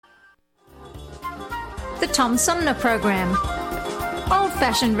The Tom Sumner Program.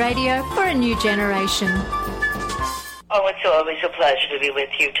 Old-fashioned radio for a new generation. Oh, it's always a pleasure to be with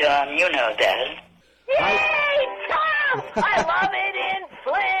you, Tom. You know that. Yay, Tom! I love it in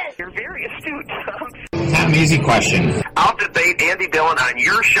Flint! You're very astute, Tom. Not an easy question. I'll debate Andy Dillon on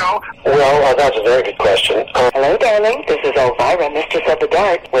your show. Well, that's a very good question. Hello, darling. This is Elvira, Mistress of the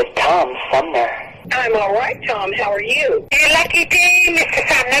Dark, with Tom Sumner. I'm all right, Tom. How are you? You lucky day, Mr.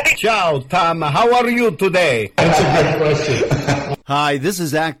 Sumner. Ciao, Tom. How are you today? That's a good question. Hi, this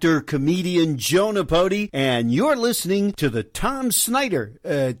is actor, comedian Joe Napodi, and you're listening to the Tom Smothers.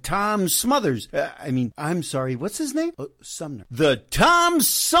 I'm sorry, what's his name? Sumner. The Tom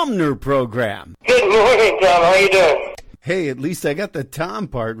Sumner Program. Good morning, Tom. How you doing? Hey, at least I got the Tom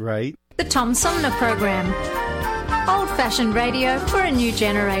part right. The Tom Sumner Program. Old-fashioned radio for a new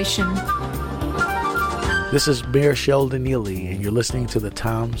generation. This is Mayor Sheldon Neely, and you're listening to the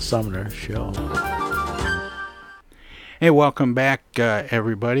Tom Sumner Show. Hey, welcome back,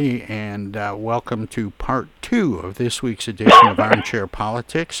 everybody, and welcome to part 2 of this week's edition of Armchair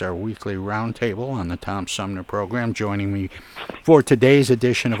Politics, our weekly roundtable on the Tom Sumner Program. Joining me for today's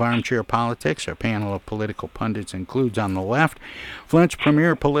edition of Armchair Politics, our panel of political pundits includes, on the left, Flint's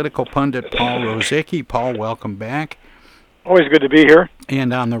premier political pundit, Paul Rosicki. Paul, welcome back. Always good to be here.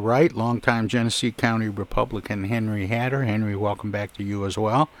 And on the right, longtime Genesee County Republican Henry Hatter. Henry, welcome back to you as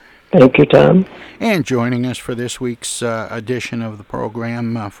well. Thank you, Tom. And joining us for this week's edition of the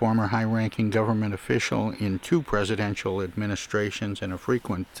program, former high-ranking government official in 2 presidential administrations and a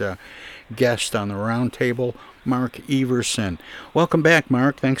frequent guest on the roundtable, Mark Everson. Welcome back,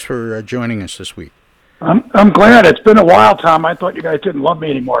 Mark. Thanks for joining us this week. I'm glad. It's been a while, Tom. I thought you guys didn't love me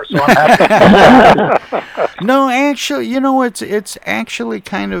anymore, so I'm happy. No, actually, it's actually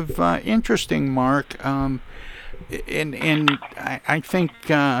kind of interesting, Mark. And I think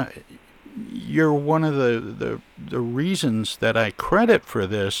you're one of the reasons that I credit for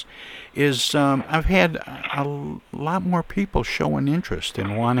this is I've had a lot more people showing interest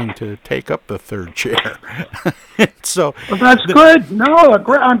in wanting to take up the third chair. So well, that's good. No,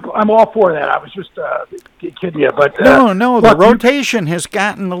 I'm all for that. I was just kidding you, but no. The rotation has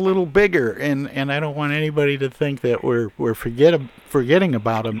gotten a little bigger, and I don't want anybody to think that we're forgetting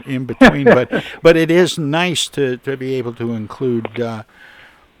about them in between. but it is nice to be able to include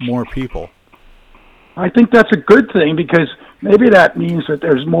more people. I think that's a good thing because maybe that means that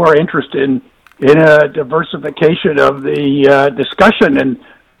there's more interest in a diversification of the discussion. And,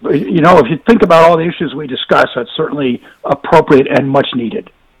 if you think about all the issues we discuss, that's certainly appropriate and much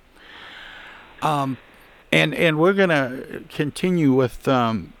needed. And we're going to continue with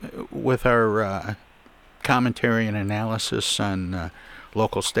our commentary and analysis on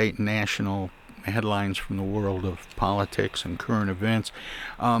local, state, and national headlines from the world of politics and current events.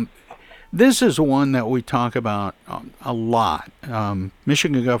 This is one that we talk about a lot.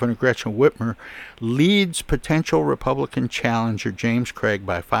 Michigan Governor Gretchen Whitmer leads potential Republican challenger James Craig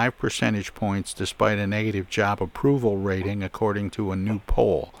by 5 percentage points despite a negative job approval rating, according to a new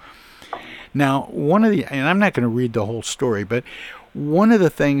poll. Now, and I'm not going to read the whole story, but one of the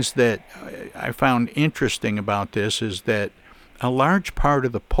things that I found interesting about this is that a large part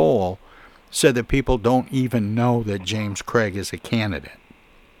of the poll said that people don't even know that James Craig is a candidate.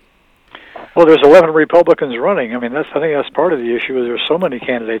 Well, there's 11 Republicans running. I think that's part of the issue. Is there's so many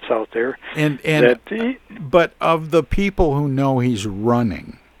candidates out there. But of the people who know he's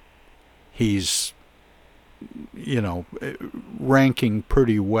running, he's ranking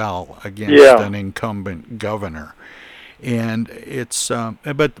pretty well against an incumbent governor. And it's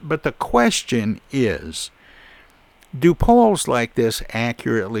but the question is, do polls like this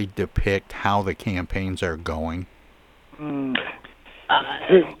accurately depict how the campaigns are going?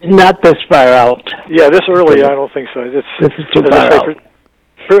 Not this far out. Yeah, this early, I don't think so. This is too far out.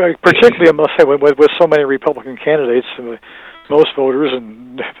 Particularly, I must say, with so many Republican candidates, most voters,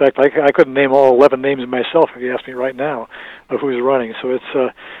 and in fact, I couldn't name all 11 names myself if you asked me right now of who's running. So it's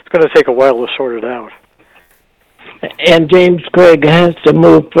going to take a while to sort it out. And James Craig has to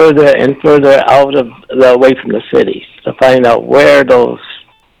move further and further away from the cities to find out where those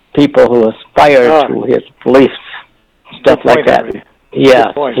people who aspire to his beliefs, stuff like that. Henry.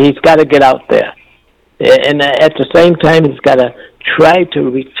 Yeah, he's got to get out there. And at the same time, he's got to try to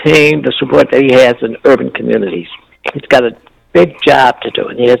retain the support that he has in urban communities. He's got a big job to do,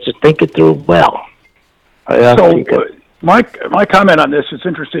 and he has to think it through well. My comment on this is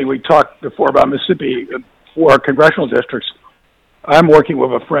interesting. We talked before about Mississippi for congressional districts. I'm working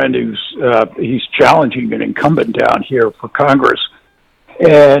with a friend he's challenging an incumbent down here for Congress,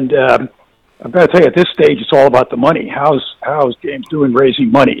 and I've got to tell you, at this stage, it's all about the money. How's James doing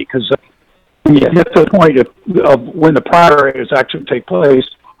raising money? Because you get to the point of when the primaries actually take place,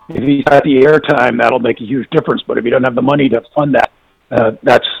 if he's got the airtime, that'll make a huge difference. But if he doesn't have the money to fund that,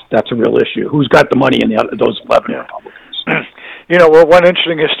 that's a real issue. Who's got the money in those 11 Republicans? You know, well, one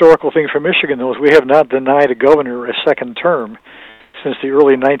interesting historical thing for Michigan, though, is we have not denied a governor a second term since the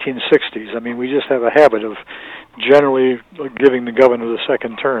early 1960s. I mean, we just have a habit of generally giving the governor the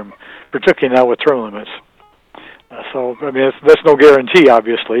second term, particularly now with term limits. So, I mean, that's no guarantee,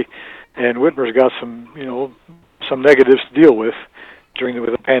 obviously. And Whitmer's got some negatives to deal with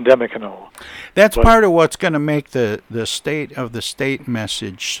with the pandemic and all. That's part of what's going to make the state of the state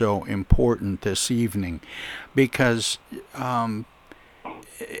message so important this evening, because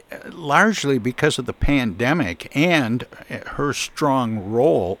largely because of the pandemic and her strong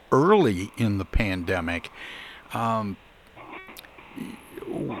role early in the pandemic,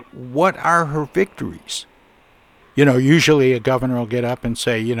 what are her victories? You know, usually a governor will get up and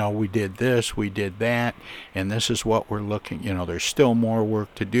say, you know, we did this, we did that, and this is what we're looking. You know, there's still more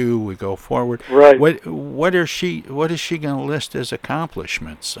work to do. We go forward. Right. What is she going to list as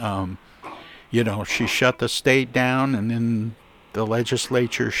accomplishments? You know, she shut the state down, and then the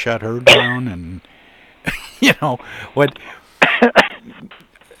legislature shut her down, and you know what?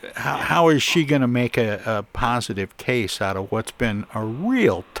 How is she going to make a positive case out of what's been a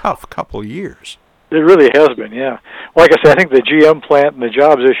real tough couple years? It really has been, yeah. Like I said, I think the GM plant and the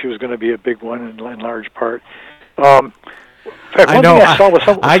jobs issue is going to be a big one in large part. In fact, I know. I saw with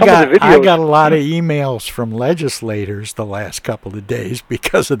some of the videos. I got a lot of emails from legislators the last couple of days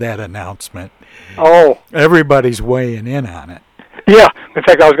because of that announcement. Oh. Everybody's weighing in on it. Yeah. In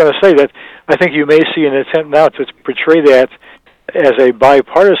fact, I was going to say that I think you may see an attempt now to portray that as a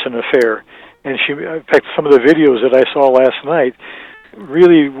bipartisan affair. And in fact, some of the videos that I saw last night,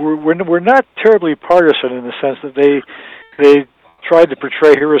 really, we're not terribly partisan in the sense that they tried to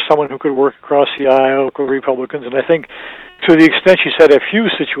portray her as someone who could work across the aisle with Republicans, and I think to the extent she's had a few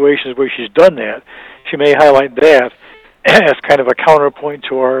situations where she's done that, she may highlight that as kind of a counterpoint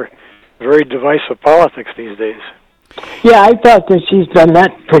to our very divisive politics these days. Yeah, I thought that she's done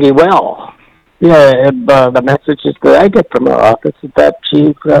that pretty well. Yeah, the messages that I get from her office is that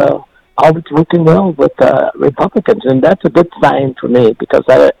she's always working well with Republicans, and that's a good sign for me because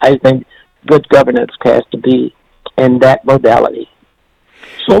I think good governance has to be in that modality.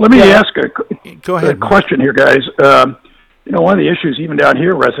 So let me ask a question here, guys. You know, one of the issues even down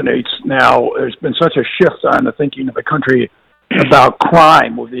here resonates now. There's been such a shift on the thinking of the country about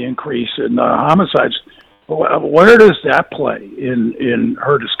crime with the increase in homicides. Where does that play in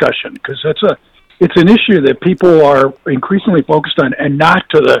her discussion? Because it's an issue that people are increasingly focused on, and not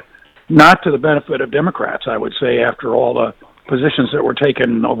to the benefit of Democrats, I would say, after all the positions that were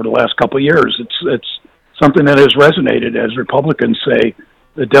taken over the last couple of years. It's something that has resonated as Republicans say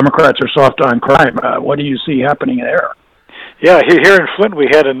the Democrats are soft on crime. What do you see happening there? Yeah, here in Flint we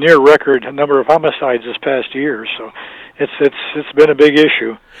had a near record number of homicides this past year, so it's been a big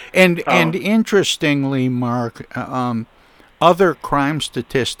issue. And interestingly, Mark, other crime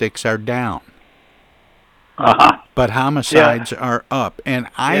statistics are down. But homicides are up. And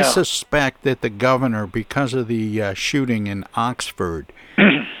I suspect that the governor, because of the shooting in Oxford,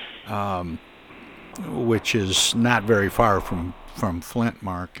 which is not very far from Flint,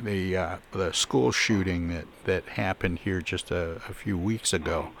 Mark, the school shooting that happened here just a few weeks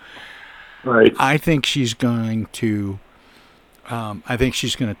ago. Right. I think she's going to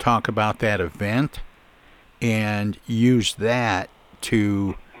talk about that event and use that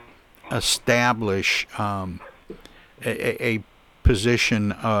to establish a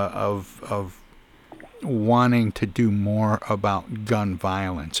position of wanting to do more about gun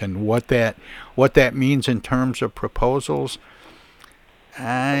violence, and what that means in terms of proposals.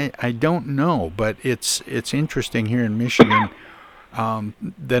 I don't know, but it's interesting here in Michigan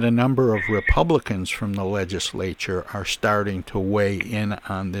that a number of Republicans from the legislature are starting to weigh in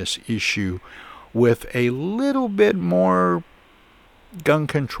on this issue with a little bit more gun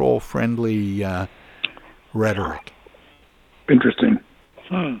control friendly rhetoric. Interesting.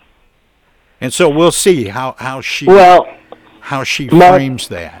 And so we'll see how she frames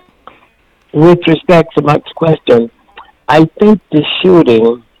that. With respect to Mark's question, I think the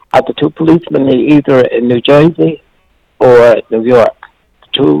shooting of the two policemen either in New Jersey or New York,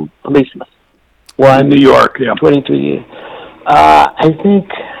 two policemen, one in New York, 22 years. I think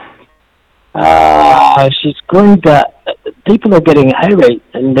she's going to. People are getting irate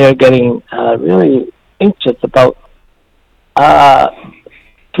and they're getting really anxious about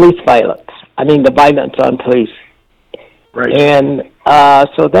police violence. I mean, the violence on police. Right. And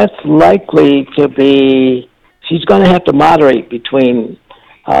so that's likely to be. She's going to have to moderate between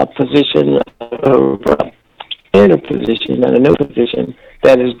position, in a position, and a new position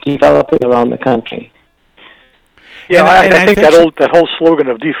that is developing around the country. Yeah, I think that whole slogan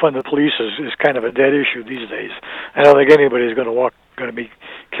of defund the police is kind of a dead issue these days. I don't think anybody's going to be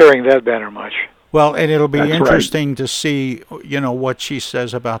carrying that banner much. Well, and it'll be interesting to see, what she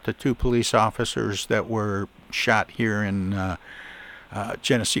says about the 2 police officers that were shot here in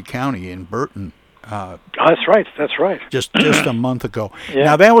Genesee County in Burton. That's right. Just a month ago. Yeah.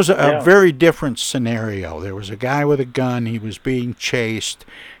 Now, that was a very different scenario. There was a guy with a gun. He was being chased.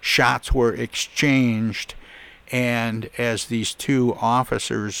 Shots were exchanged. And as these 2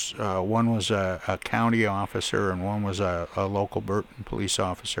 officers, one was a county officer and one was a local Burton police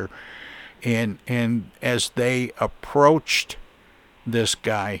officer, and as they approached this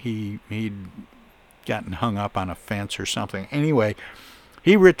guy, he'd gotten hung up on a fence or something. Anyway,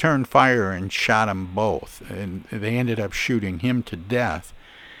 he returned fire and shot them both, and they ended up shooting him to death,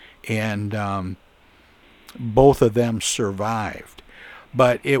 and both of them survived.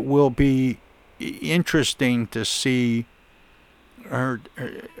 But it will be interesting to see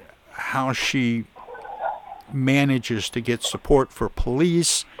how she manages to get support for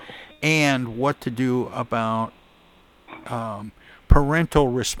police and what to do about parental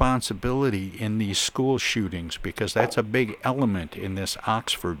responsibility in these school shootings, because that's a big element in this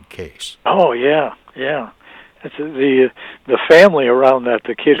Oxford case. Oh yeah. It's the family around that,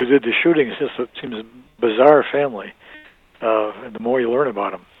 the kid who did the shooting, it seems a bizarre family. And the more you learn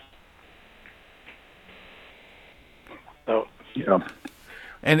about them. So, yeah.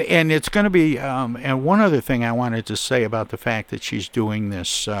 And it's going to be, and one other thing I wanted to say about the fact that she's doing this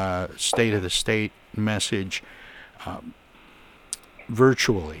State of the State message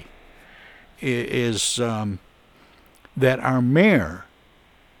virtually is that our mayor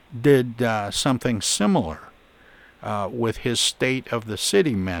did something similar with his State of the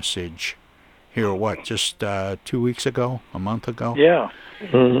City message here, just 2 weeks ago, a month ago? Yeah.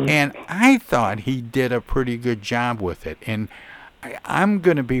 Mm-hmm. And I thought he did a pretty good job with it. And I'm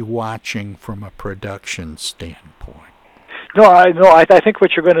going to be watching from a production standpoint. I think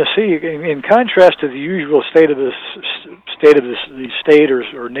what you're going to see, in contrast to the usual state of the state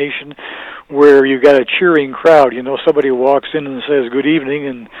or nation, where you've got a cheering crowd. Somebody walks in and says good evening,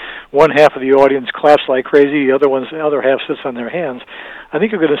 and one half of the audience claps like crazy, the other half sits on their hands. I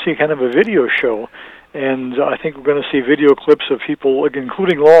think you're going to see kind of a video show, and I think we're going to see video clips of people,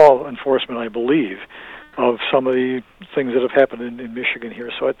 including law enforcement, I believe, of some of the things that have happened in Michigan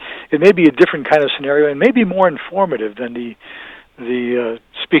here. So it may be a different kind of scenario, and maybe more informative than the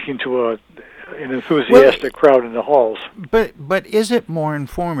speaking to an enthusiastic crowd in the halls. But is it more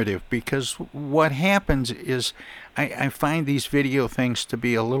informative? Because what happens is I find these video things to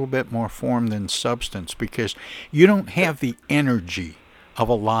be a little bit more form than substance, because you don't have the energy of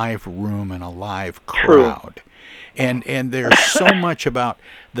a live room and a live crowd. True. And there's so much about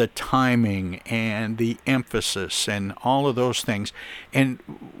the timing and the emphasis and all of those things. And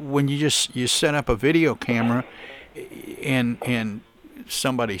when you set up a video camera and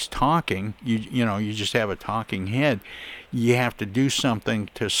somebody's talking, you just have a talking head. You have to do something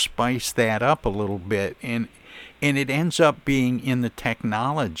to spice that up a little bit, and it ends up being in the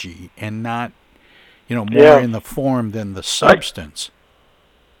technology and not, more in the form than the substance.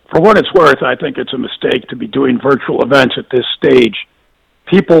 For what it's worth, I think it's a mistake to be doing virtual events at this stage.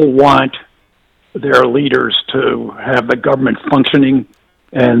 People want their leaders to have the government functioning,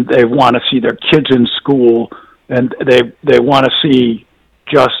 and they want to see their kids in school, and they want to see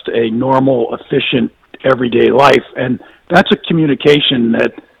just a normal, efficient, everyday life. And that's a communication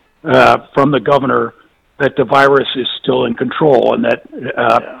that from the governor that the virus is still in control, and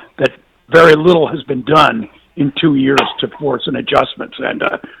that very little has been done in 2 years to force an adjustment. And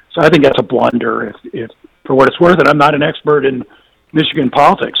so I think that's a blunder, if for what it's worth. And I'm not an expert in Michigan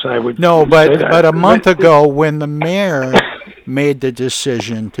politics. I would but a month ago, when the mayor made the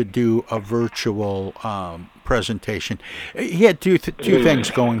decision to do a virtual presentation, he had two things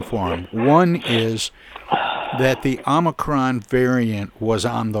going for him. One is that the Omicron variant was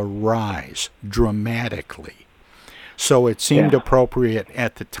on the rise dramatically. So it seemed appropriate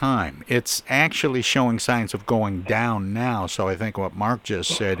at the time. It's actually showing signs of going down now, so I think what Mark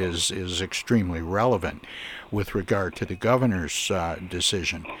just said is extremely relevant with regard to the governor's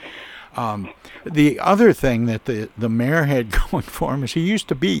decision. The other thing that the mayor had going for him is he used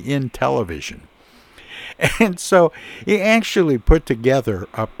to be in television. And so he actually put together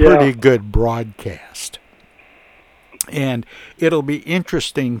a pretty good broadcast. And it'll be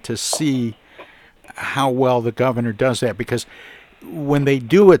interesting to see how well the governor does that, because when they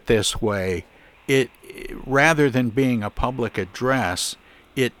do it this way, it rather than being a public address,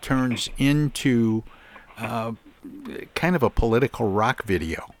 it turns into kind of a political rock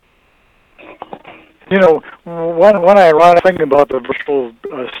video. You know, one ironic thing about the virtual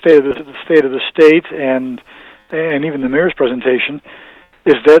state of the state and even the mayor's presentation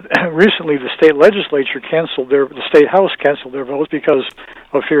is that recently the state legislature the state house canceled their votes because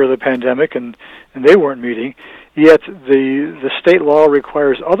of fear of the pandemic, and they weren't meeting. Yet the state law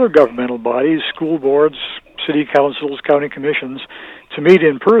requires other governmental bodies, school boards, city councils, county commissions, to meet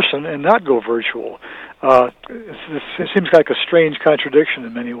in person and not go virtual. It seems like a strange contradiction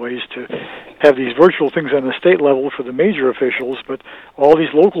in many ways to have these virtual things on the state level for the major officials, but all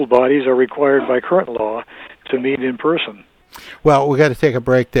these local bodies are required by current law to meet in person. Well, we got to take a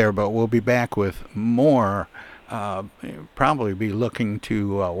break there, but we'll be back with more. Probably be looking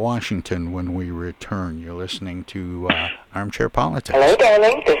to Washington when we return. You're listening to Armchair Politics. Hello,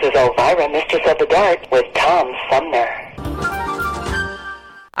 darling. This is Elvira, Mistress of the Dark, with Tom Sumner.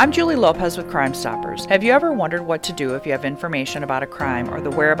 I'm Julie Lopez with Crime Stoppers. Have you ever wondered what to do if you have information about a crime or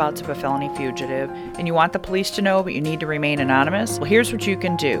the whereabouts of a felony fugitive and you want the police to know but you need to remain anonymous? Well, here's what you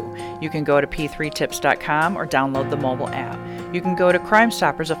can do. You can go to p3tips.com or download the mobile app. You can go to Crime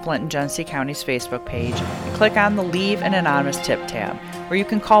Stoppers of Flint and Genesee County's Facebook page and click on the Leave an Anonymous Tip tab, or you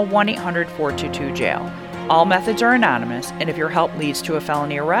can call 1-800-422-JAIL. All methods are anonymous, and if your help leads to a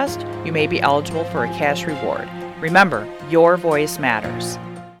felony arrest, you may be eligible for a cash reward. Remember, your voice matters.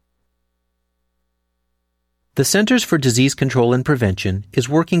 The Centers for Disease Control and Prevention is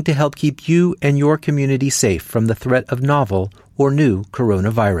working to help keep you and your community safe from the threat of novel or new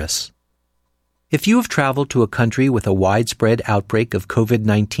coronavirus. If you have traveled to a country with a widespread outbreak of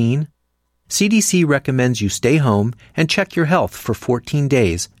COVID-19, CDC recommends you stay home and check your health for 14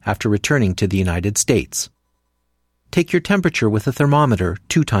 days after returning to the United States. Take your temperature with a thermometer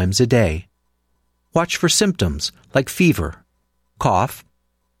 2 times a day. Watch for symptoms like fever, cough,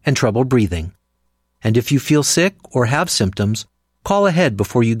 and trouble breathing. And if you feel sick or have symptoms, call ahead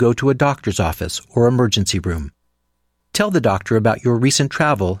before you go to a doctor's office or emergency room. Tell the doctor about your recent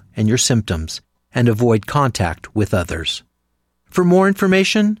travel and your symptoms, and avoid contact with others. For more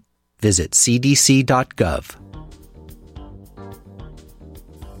information, visit cdc.gov.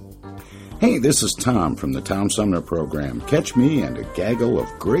 Hey, this is Tom from the Tom Sumner Program. Catch me and a gaggle of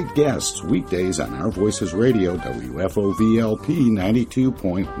great guests weekdays on Our Voices Radio, WFOVLP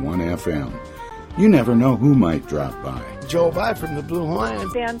 92.1 FM. You never know who might drop by. Joe By from the Blue Hawaiian.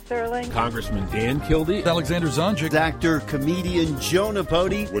 Dan Sterling. Congressman Dan Kildee. Alexander Zonjic. Actor, comedian Joe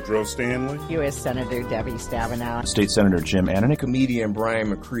Napodi. Woodrow Stanley. U.S. Senator Debbie Stabenow. State Senator Jim Ananich. Comedian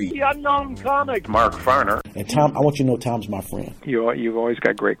Brian McCree. The unknown comic. Mark Farner. And Tom, I want you to know Tom's my friend. You've always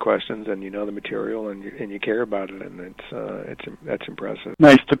got great questions, and you know the material, and you care about it, and that's impressive.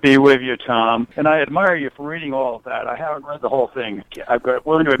 Nice to be with you, Tom. And I admire you for reading all of that. I haven't read the whole thing. I've got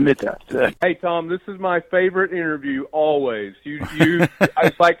willing to admit that. Hey, Tom, this is my favorite interview always.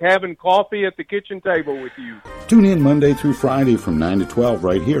 It's like having coffee at the kitchen table with you. Tune in Monday through Friday from 9 to 12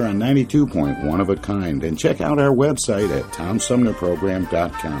 right here on 92.1 of a kind, and check out our website at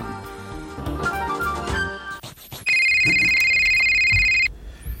TomSumnerProgram.com.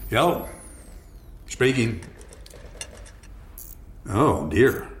 Hello. Speaking. Oh,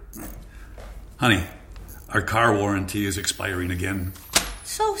 dear. Honey, our car warranty is expiring again.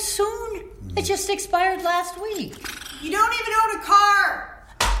 So soon? It just expired last week. You don't even own a car!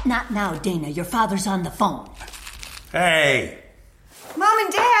 Not now, Dana. Your father's on the phone. Hey! Mom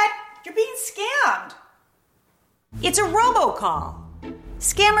and Dad, you're being scammed. It's a robocall.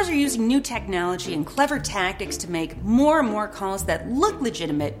 Scammers are using new technology and clever tactics to make more and more calls that look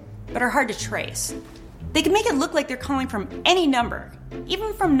legitimate but are hard to trace. They can make it look like they're calling from any number,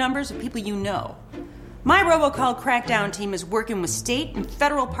 even from numbers of people you know. My robocall crackdown team is working with state and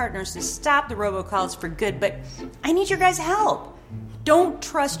federal partners to stop the robocalls for good, but I need your guys' help. Don't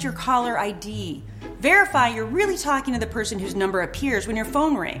trust your caller ID. Verify you're really talking to the person whose number appears when your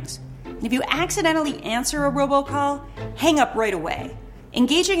phone rings. If you accidentally answer a robocall, hang up right away.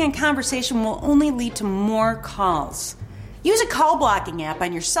 Engaging in conversation will only lead to more calls. Use a call blocking app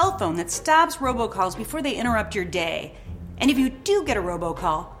on your cell phone that stops robocalls before they interrupt your day. And if you do get a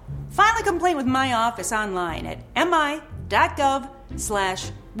robocall, file a complaint with my office online at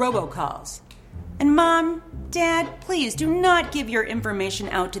mi.gov/robocalls. And Mom, Dad, please do not give your information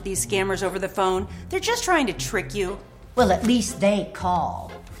out to these scammers over the phone. They're just trying to trick you. Well, at least they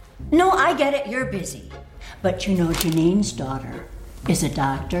call. No, I get it, you're busy. But you know Janine's daughter is a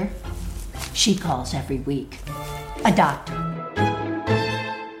doctor. She calls every week. A doctor.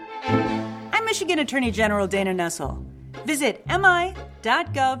 I'm Michigan Attorney General Dana Nessel. Visit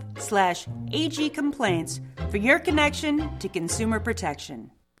mi.gov/agcomplaints for your connection to consumer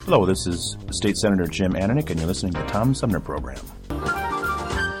protection. Hello, this is State Senator Jim Ananick, and you're listening to the Tom Sumner Program.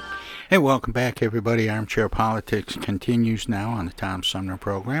 Hey, welcome back, everybody. Armchair Politics continues now on the Tom Sumner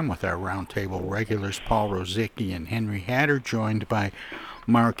Program with our roundtable regulars, Paul Rosicki and Henry Hatter, joined by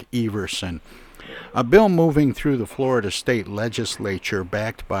Mark Everson. A bill moving through the Florida state legislature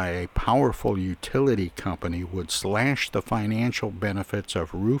backed by a powerful utility company would slash the financial benefits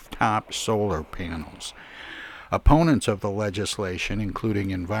of rooftop solar panels. Opponents of the legislation,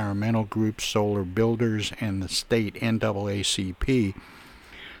 including environmental groups, solar builders, and the state NAACP,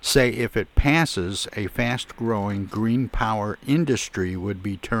 say if it passes, a fast-growing green power industry would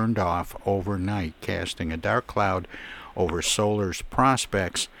be turned off overnight, casting a dark cloud over solar's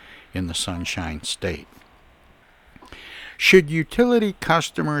prospects in the Sunshine State. Should utility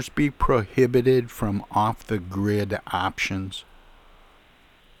customers be prohibited from off-the-grid options?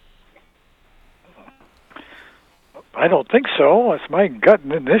 I don't think so. It's my gut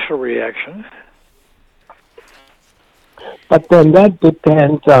initial reaction. But then that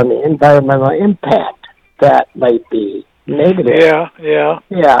depends on the environmental impact. That might be negative. Yeah.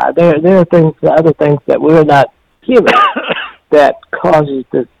 Yeah, there are things, other things that we're not hearing that causes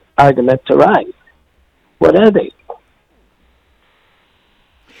this argument to rise. What are they?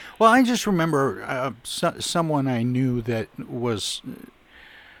 Well, I just remember someone I knew that was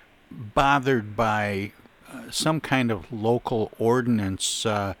bothered by some kind of local ordinance,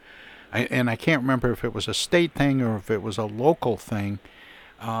 and I can't remember if it was a state thing or if it was a local thing,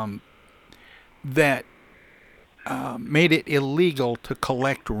 that made it illegal to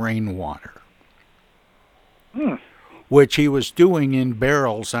collect rainwater, which he was doing in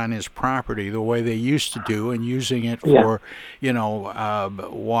barrels on his property the way they used to do, and using it for,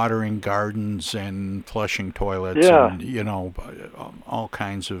 watering gardens and flushing toilets and, all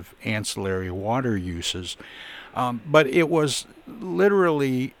kinds of ancillary water uses. But it was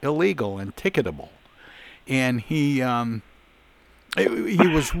literally illegal and ticketable. And he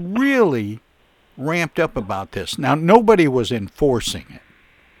was really ramped up about this. Now, nobody was enforcing it,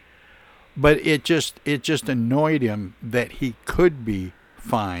 but it just annoyed him that he could be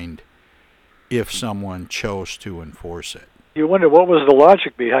fined if someone chose to enforce it. You wonder what was the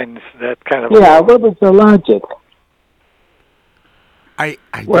logic behind that kind of... Yeah, what was the logic? I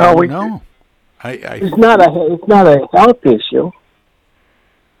don't know. It's not a health issue.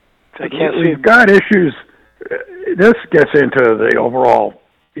 I can't see. We've got issues. This gets into the overall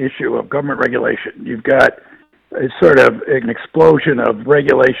issue of government regulation. You've got a sort of an explosion of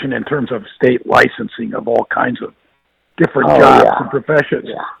regulation in terms of state licensing of all kinds of different jobs and professions.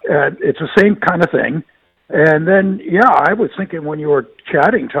 Yeah. It's the same kind of thing. And then, I was thinking when you were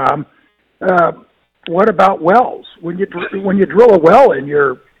chatting, Tom, what about wells? When you drill a well in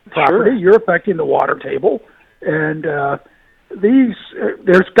your property, you're affecting the water table, and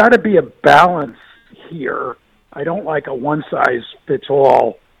there's got to be a balance here. I don't like a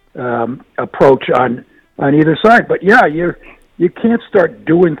one-size-fits-all approach on either side, but you can't start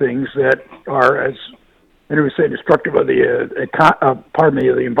doing things that are, as Henry was saying, destructive of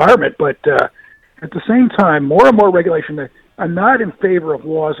the environment. But at the same time, more and more regulation. I'm not in favor of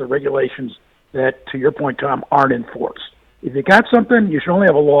laws or regulations that, to your point, Tom, aren't enforced. If you got something, you should only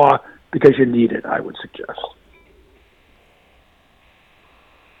have a law because you need it, I would suggest.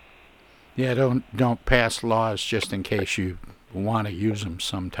 Yeah, don't pass laws just in case you want to use them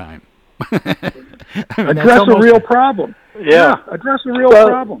sometime. Address a real problem. Yeah, address a real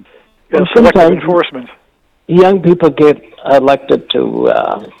problem. And selective enforcement. Young people get elected to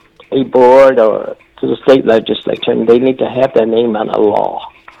a board or to the state legislature, and they need to have their name on a law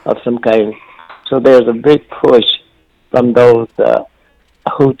of some kind. So there's a big push from those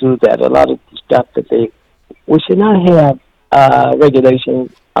who do that. A lot of the stuff that we should not have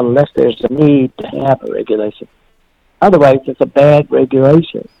regulation unless there's a need to have a regulation. Otherwise, it's a bad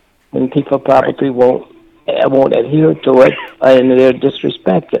regulation, and people probably won't adhere to it, and they're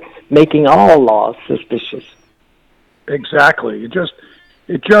disrespected, making all laws suspicious. Exactly.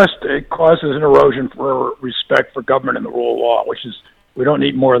 It causes an erosion for respect for government and the rule of law, which is, we don't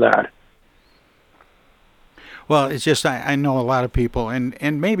need more of that. Well, it's just I know a lot of people,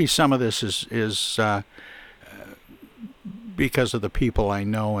 and maybe some of this is because of the people I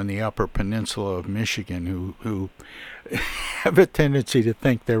know in the Upper Peninsula of Michigan who have a tendency to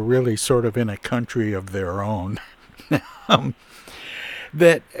think they're really sort of in a country of their own,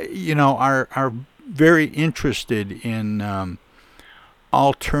 that are very interested in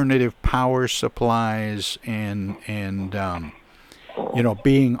alternative power supplies and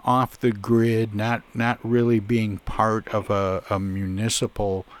being off the grid, not really being part of a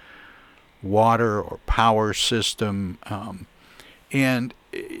municipal water or power system, and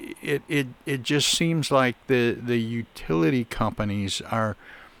it just seems like the utility companies are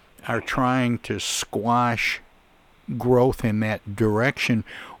trying to squash growth in that direction,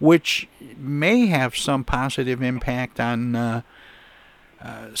 which may have some positive impact on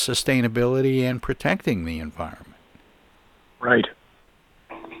sustainability and protecting the environment. Right.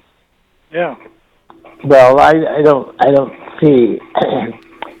 Yeah. Well, I don't see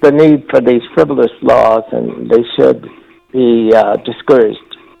the need for these frivolous laws, and they should be discouraged.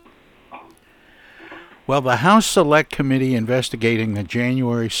 Well, the House Select Committee investigating the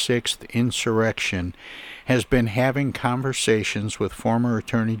January 6th insurrection has been having conversations with former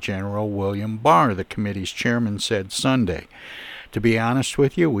Attorney General William Barr, the committee's chairman said Sunday. To be honest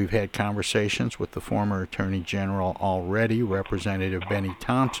with you, we've had conversations with the former Attorney General already. Representative Benny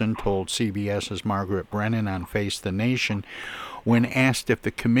Thompson told CBS's Margaret Brennan on Face the Nation when asked if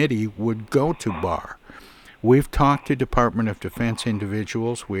the committee would go to Barr. We've talked to Department of Defense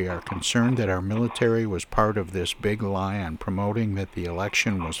individuals. We are concerned that our military was part of this big lie on promoting that the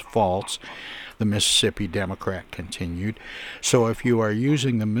election was false, the Mississippi Democrat continued. So if you are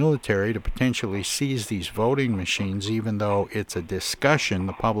using the military to potentially seize these voting machines, even though it's a discussion,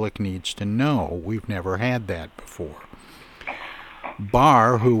 the public needs to know. We've never had that before.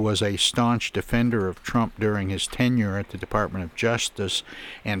 Barr, who was a staunch defender of Trump during his tenure at the Department of Justice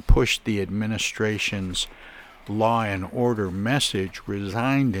and pushed the administration's law and order message,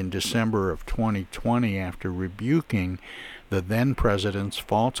 resigned in December of 2020 after rebuking the then president's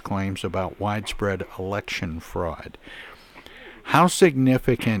false claims about widespread election fraud. How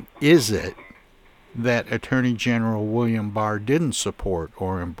significant is it that Attorney General William Barr didn't support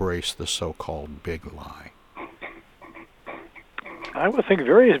or embrace the so-called big lie? I would think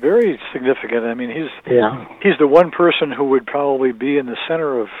very, very significant. I mean, he's the one person who would probably be in the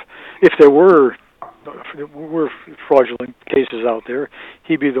center of, if there were fraudulent cases out there,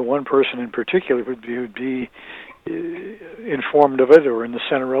 he'd be the one person in particular who would be informed of it or in the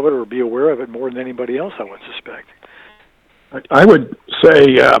center of it or be aware of it more than anybody else, I would suspect. I would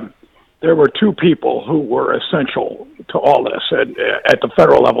say there were two people who were essential to all this at the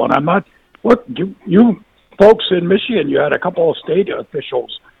federal level. And I'm not, look, you folks in Michigan, you had a couple of state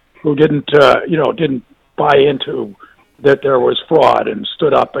officials who didn't buy into that there was fraud and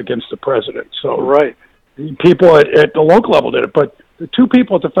stood up against the president. So right. People at the local level did it, but the two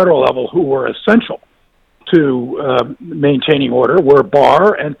people at the federal level who were essential to maintaining order were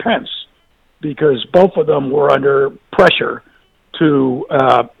Barr and Pence, because both of them were under pressure to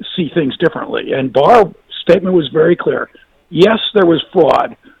see things differently. And Barr's statement was very clear. Yes, there was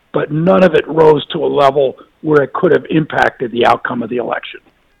fraud, but none of it rose to a level where it could have impacted the outcome of the election.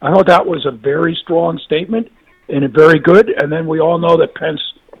 I thought that was a very strong statement and very good. And then we all know that Pence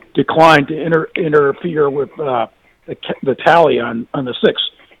declined to interfere with the tally on the 6th.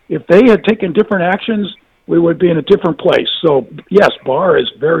 If they had taken different actions, we would be in a different place. So, yes, Barr is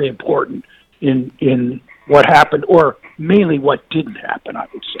very important in what happened, or mainly what didn't happen, I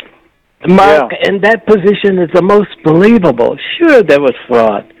would say. Mark, and that position is the most believable. Sure, there was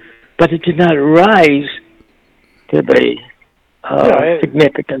fraud, but it did not rise to the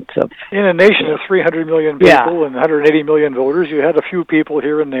significance of... In a nation of 300 million people and 180 million voters, you had a few people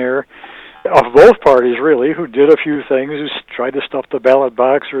here and there, of both parties really, who did a few things, who tried to stuff the ballot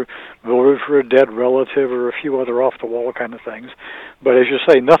box or voted for a dead relative or a few other off-the-wall kind of things. But as you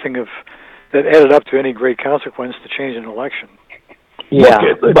say, nothing that added up to any great consequence to change an election. Yeah.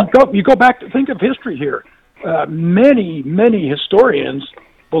 You go back to think of history here. Many historians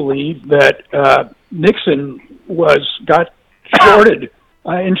believe that Nixon got shorted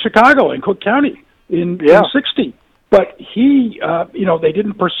in Chicago, in Cook County, in 60. But they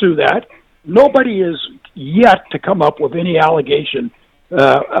didn't pursue that. Nobody is yet to come up with any allegation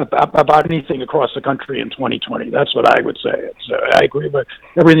about anything across the country in 2020. That's what I would say. I agree with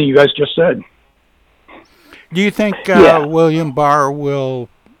everything you guys just said. Do you think William Barr will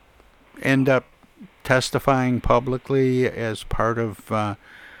end up testifying publicly as part of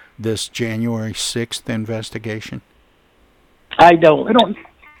this January 6th investigation? I don't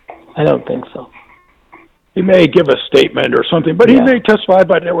think so. He may give a statement or something, but he may testify,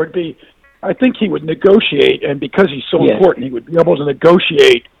 but there would be, I think he would negotiate, and because he's so important, he would be able to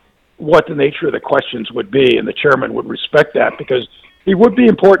negotiate what the nature of the questions would be, and the chairman would respect that, because it would be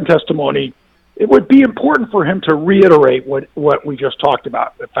important testimony. It would be important for him to reiterate what we just talked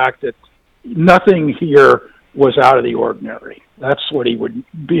about, the fact that nothing here was out of the ordinary. That's what he would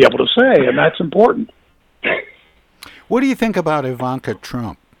be able to say, and that's important. What do you think about Ivanka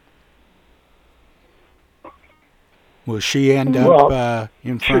Trump? Will she end up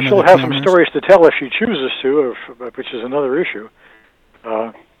in front of she'll the have cameras? some stories to tell if she chooses to, which is another issue.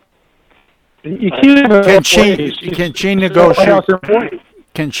 Can she negotiate?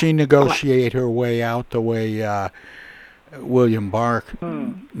 Can she negotiate her way out the way William Barr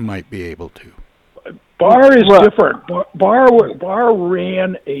might be able to? Barr is different. Barr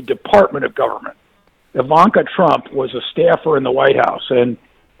ran a department of government. Ivanka Trump was a staffer in the White House, and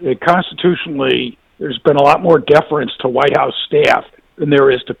constitutionally, there's been a lot more deference to White House staff than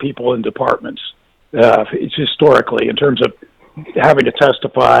there is to people in departments. It's historically, in terms of having to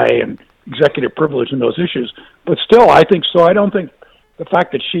testify and executive privilege and those issues. But still, I think so. I don't think the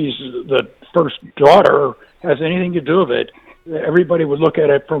fact that she's the first daughter has anything to do with it. Everybody would look at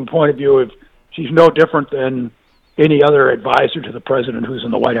it from the point of view of she's no different than any other advisor to the president who's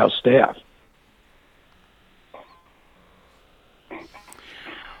in the White House staff.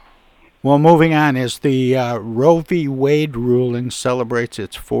 Well, moving on, as the Roe v. Wade ruling celebrates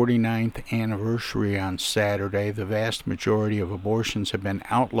its 49th anniversary on Saturday, the vast majority of abortions have been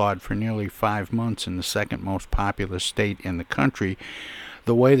outlawed for nearly 5 months in the second most populous state in the country.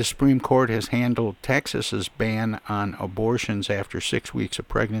 The way the Supreme Court has handled Texas's ban on abortions after 6 weeks of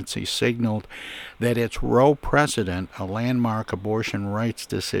pregnancy signaled that its Roe precedent, a landmark abortion rights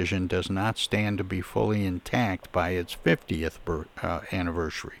decision, does not stand to be fully intact by its 50th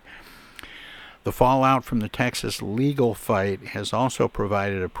anniversary. The fallout from the Texas legal fight has also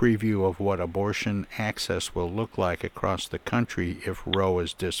provided a preview of what abortion access will look like across the country if Roe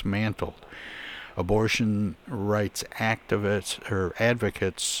is dismantled. Abortion rights activists or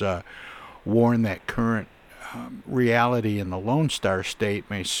advocates warn that current reality in the Lone Star State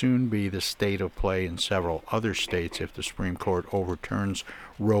may soon be the state of play in several other states if the Supreme Court overturns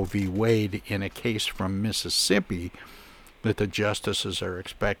Roe v. Wade in a case from Mississippi that the justices are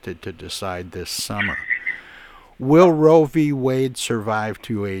expected to decide this summer. Will Roe v. Wade survive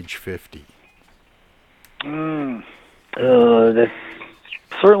to age 50? That's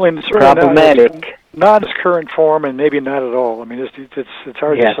certainly problematic. Not its current form, and maybe not at all. I mean, it's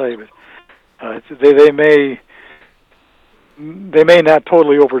hard to say, but they may not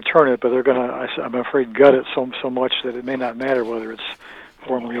totally overturn it, but they're going to, I'm afraid, gut it so much that it may not matter whether it's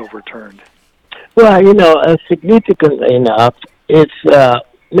formally overturned. Well, significantly enough, it's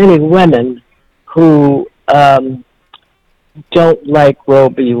many women who don't like Roe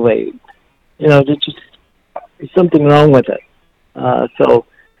v. Wade. There's something wrong with it. So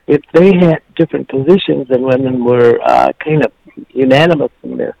if they had different positions and women were kind of unanimous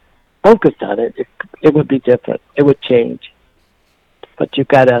in their focus on it, it would be different. It would change. But you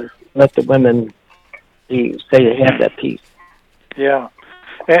got to let the women say they have that peace. Yeah.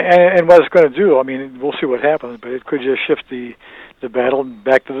 And what it's going to do, I mean, we'll see what happens, but it could just shift the battle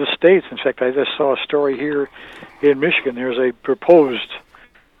back to the states. In fact, I just saw a story here in Michigan. There's a proposed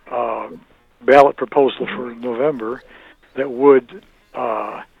ballot proposal for November that would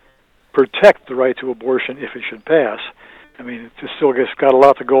protect the right to abortion if it should pass. I mean, it still got a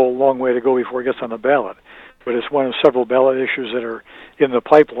long way to go before it gets on the ballot. But it's one of several ballot issues that are in the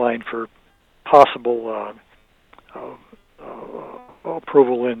pipeline for possible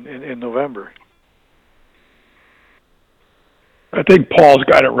approval in November. I think Paul's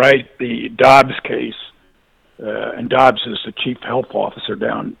got it right. The Dobbs case, and Dobbs is the chief health officer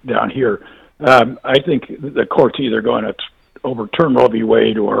down here. I think the court's either going to overturn Roe v.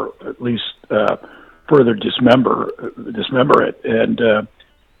 Wade or at least further dismember it. And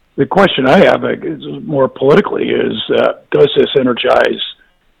the question I have, more politically, is does this energize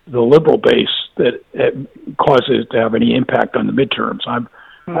the liberal base that causes it to have any impact on the midterms? I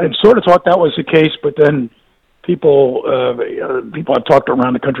sort of thought that was the case, but then people I've talked to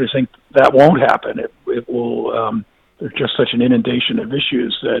around the country think that won't happen. It will. There's just such an inundation of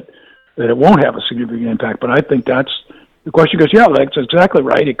issues that it won't have a significant impact. But I think that's the question. Goes, yeah, that's exactly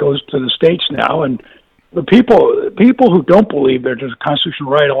right. It goes to the states now, and the people who don't believe there's a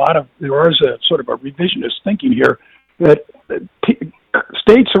constitutional right. There is a sort of a revisionist thinking here that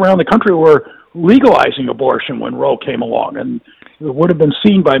states around the country were legalizing abortion when Roe came along, and it would have been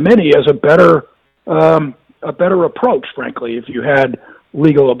seen by many as a better approach, frankly, if you had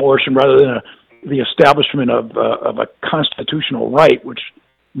legal abortion rather than the establishment of a constitutional right, which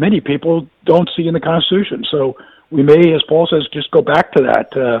many people don't see in the Constitution. So we may, as Paul says, just go back to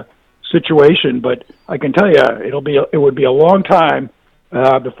that situation. But I can tell you, it would be a long time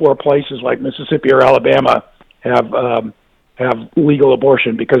before places like Mississippi or Alabama have legal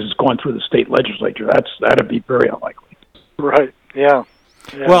abortion because it's gone through the state legislature. That'd be very unlikely. Right. Yeah.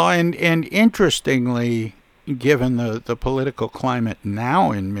 Well, and interestingly, given the political climate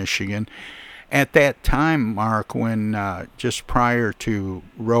now in Michigan, at that time, Mark, when just prior to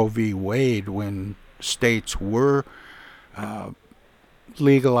Roe v. Wade, when states were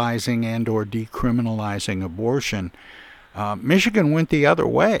legalizing and or decriminalizing abortion, Michigan went the other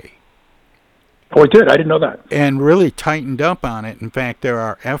way. Oh, it did. I didn't know that. And really tightened up on it. In fact, there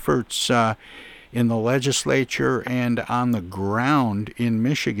are efforts in the legislature and on the ground in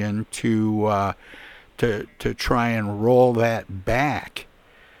Michigan to try and roll that back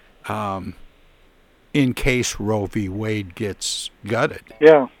in case Roe v. Wade gets gutted.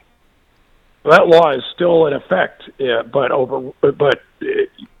 Yeah. That law is still in effect,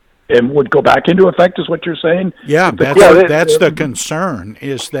 and would go back into effect, is what you're saying? Yeah, that's the concern,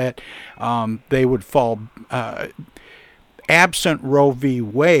 is that they would fall, absent Roe v.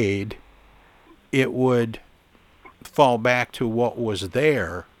 Wade, it would fall back to what was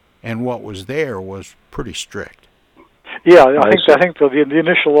there, and what was there was pretty strict. Yeah, I think the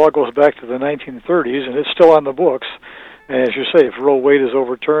initial law goes back to the 1930s, and it's still on the books. And as you say, if Roe Wade is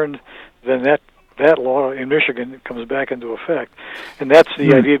overturned, then that law in Michigan comes back into effect. And that's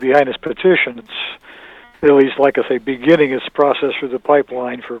the idea behind this petition. It's at least, like I say, beginning its process through the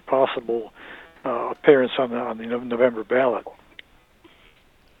pipeline for possible appearance on the November ballot.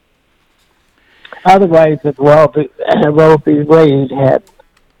 Otherwise, if Roe v. Wade had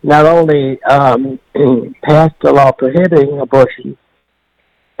not only passed a law prohibiting abortion,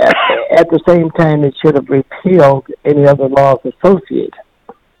 at the same time it should have repealed any other laws associated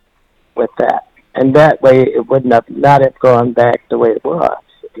with that. And that way it would not have gone back the way it was.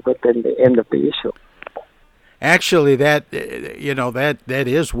 It would have been the end of the issue. Actually, that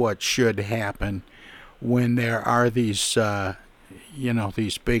is what should happen when there are these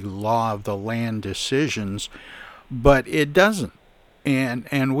these big law of the land decisions, but it doesn't.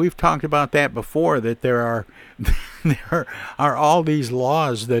 And we've talked about that before, that there are all these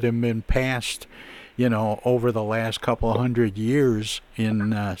laws that have been passed, over the last couple 100 years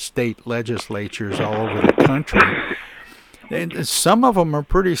in state legislatures all over the country. And some of them are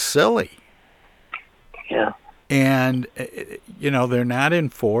pretty silly. Yeah. And they're not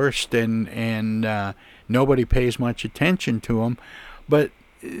enforced, and nobody pays much attention to them, but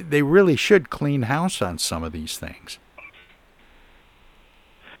they really should clean house on some of these things.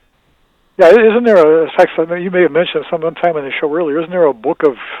 Yeah, isn't there you may have mentioned sometime in the show earlier, isn't there a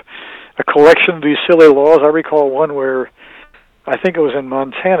collection of these silly laws? I recall one where, I think it was in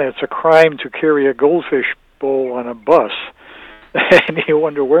Montana, it's a crime to carry a goldfish bowl on a bus. And you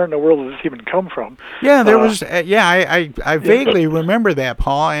wonder, where in the world did this even come from? Yeah, there was. I vaguely remember that,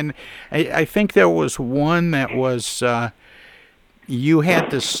 Paul, and I think there was one that was you had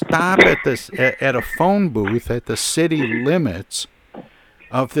to stop at a phone booth at the city limits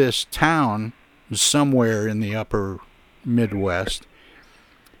of this town somewhere in the upper Midwest,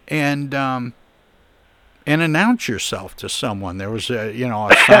 and announce yourself to someone. There was a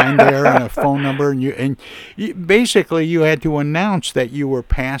sign there and a phone number, and you basically you had to announce that you were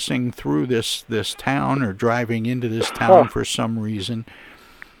passing through this town or driving into this town for some reason.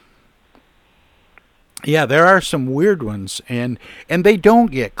 Yeah, there are some weird ones, and they don't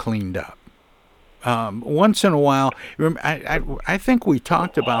get cleaned up. Once in a while, I think we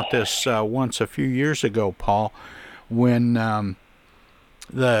talked about this once a few years ago, Paul, when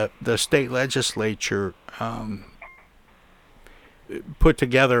the state legislature put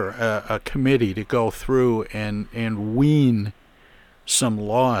together a committee to go through and wean some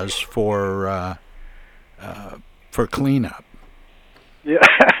laws for cleanup. Yeah.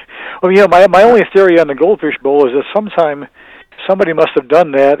 Well, my only theory on the goldfish bowl is that sometime somebody must have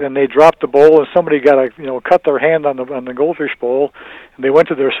done that, and they dropped the bowl, and somebody got cut their hand on the goldfish bowl, and they went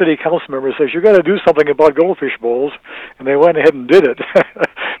to their city council member and says, "You got to do something about goldfish bowls," and they went ahead and did it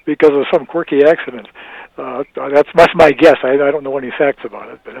because of some quirky accident. That's my guess. I don't know any facts about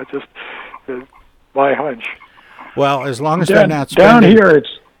it, but that's just my hunch. Well, as long as they're not spending... Down here, it's...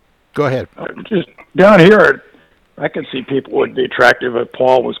 Go ahead. Just down here, I could see people would be attractive if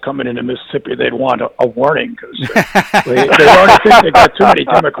Paul was coming into Mississippi. They'd want a warning because they already think they got too many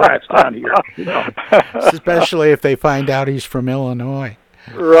Democrats down here. Especially if they find out he's from Illinois.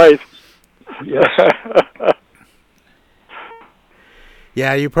 Right. Yes.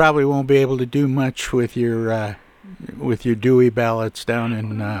 Yeah, you probably won't be able to do much with your Dewey ballots down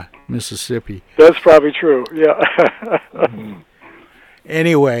in Mississippi. That's probably true. Yeah.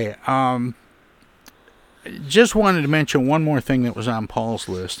 Anyway, just wanted to mention one more thing that was on Paul's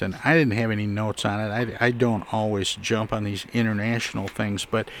list, and I didn't have any notes on it. I don't always jump on these international things,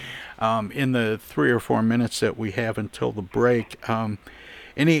 but in the 3 or 4 minutes that we have until the break,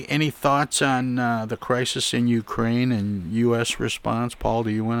 any thoughts on the crisis in Ukraine and U.S. response? Paul, do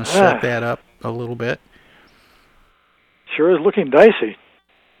you want to set that up? a little bit? Sure is looking dicey.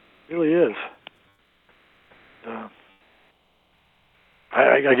 It really is.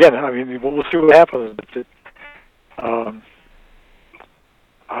 We'll see what happens.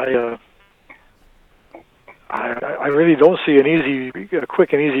 I really don't see a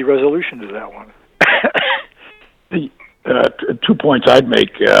quick and easy resolution to that one. The 2 points I'd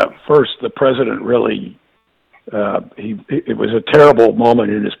make. First, the president really, it was a terrible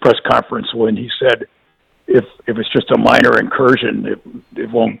moment in his press conference when he said, if it's just a minor incursion, it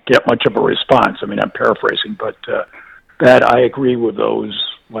won't get much of a response. I mean, I'm paraphrasing, but that I agree with those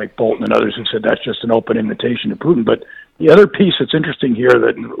like Bolton and others who said that's just an open invitation to Putin. But the other piece that's interesting here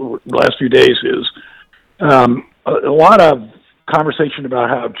that in the last few days is a lot of conversation about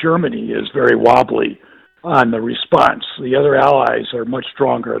how Germany is very wobbly on the response. The other allies are much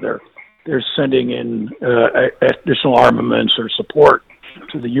stronger. They're sending in additional armaments or support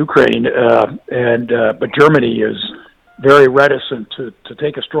to the Ukraine, but Germany is very reticent to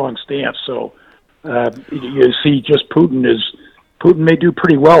take a strong stance. So you see, just Putin may do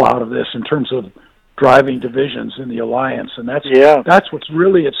pretty well out of this in terms of driving divisions in the alliance, and that's what's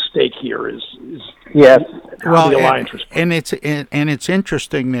really at stake here is the alliance response. And it's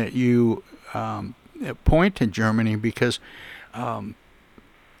interesting that you point to Germany because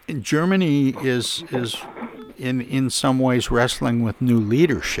Germany is in some ways wrestling with new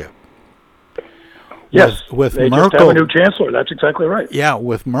leadership. Yes, with they Merkel, just have a new chancellor. That's exactly right. Yeah,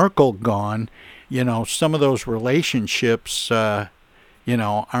 with Merkel gone, some of those relationships,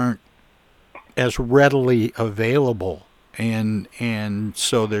 aren't as readily available, and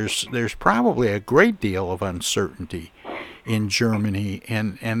so there's probably a great deal of uncertainty in Germany,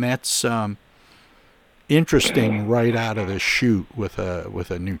 and that's interesting right out of the chute with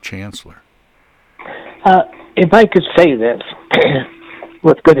a new chancellor. If I could say this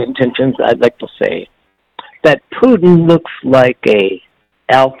with good intentions, I'd like to say that Putin looks like a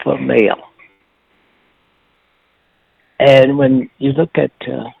alpha male. And when you look at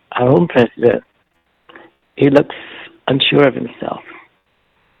our own president, he looks unsure of himself.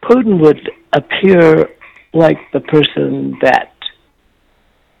 Putin would appear like the person that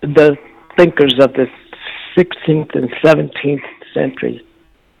the thinkers of the 16th and 17th century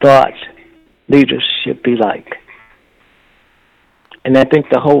thought leaders should be like. And I think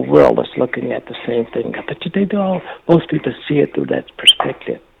the whole world is looking at the same thing. But today, most people see it through that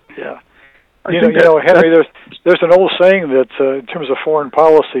perspective. Yeah. Henry, there's an old saying that in terms of foreign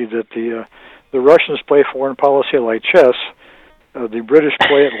policy that the Russians play foreign policy like chess, the British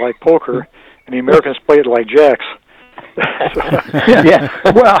play it like poker, and the Americans play it like jacks. Yeah.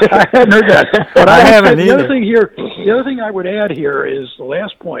 Well, I hadn't heard that, but I haven't either. The other thing I would add here is the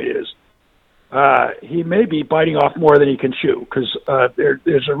last point is he may be biting off more than he can chew because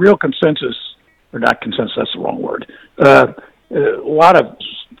there's a real consensus, or not consensus, that's the wrong word. A lot of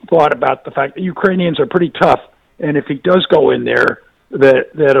thought about the fact that Ukrainians are pretty tough, and if he does go in there,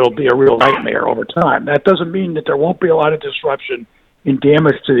 that it'll be a real nightmare over time. That doesn't mean that there won't be a lot of disruption and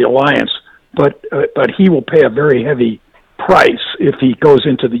damage to the alliance, but he will pay a very heavy price if he goes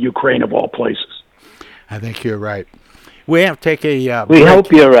into the Ukraine of all places. I think you're right. We have to take a we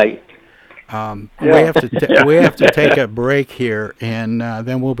hope you're right. We have to take a break here, and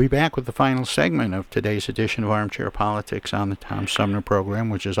then we'll be back with the final segment of today's edition of Armchair Politics on the Tom Sumner program,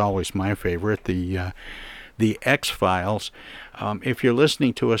 which is always my favorite, the X-Files. If you're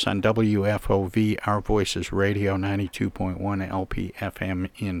listening to us on WFOV, Our Voices Radio, 92.1 LP-FM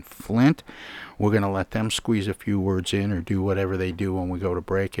in Flint, we're going to let them squeeze a few words in or do whatever they do when we go to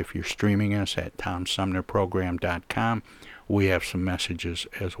break. If you're streaming us at TomSumnerProgram.com, we have some messages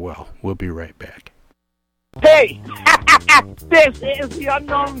as well. We'll be right back. Hey, this is the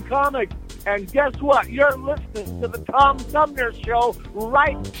Unknown Comic, and guess what? You're listening to the Tom Sumner Show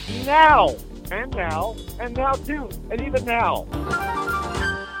right now. And now too, and even now.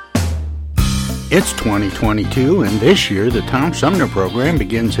 It's 2022, and this year the Tom Sumner program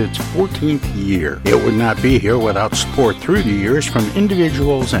begins its 14th year. It would not be here without support through the years from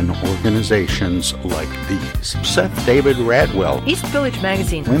individuals and organizations like these. Seth David Radwell, East Village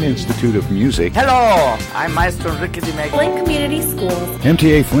Magazine, Flint Institute of Music, hello, I'm Maestro Rickety Mag, Flint Community Schools,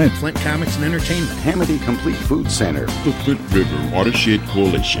 MTA Flint, Flint Comics and Entertainment, Hamady Complete Food Center, the Flint River Watershed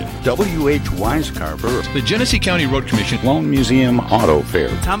Coalition, W.H. Wisecarver, the Genesee County Road Commission, Lone Museum Auto Fair,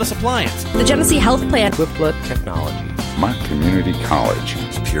 Thomas Appliance, the Genesee Health Plan, Flip Technology, Mott Community College,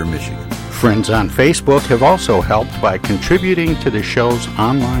 Superior, Michigan, Friends on Facebook have also helped by contributing to the show's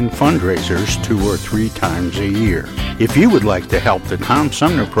online fundraisers 2 or 3 times a year. If you would like to help the Tom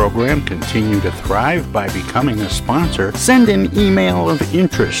Sumner program continue to thrive by becoming a sponsor, send an email of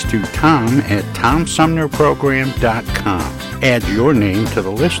interest to tom@tomsumnerprogram.com. Add your name to the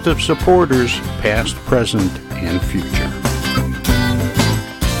list of supporters, past, present, and future.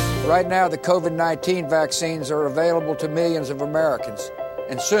 Right now, the COVID-19 vaccines are available to millions of Americans,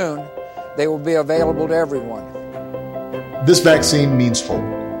 and soon they will be available to everyone. This vaccine means hope.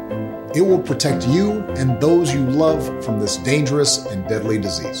 It will protect you and those you love from this dangerous and deadly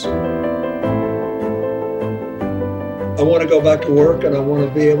disease. I want to go back to work, and I want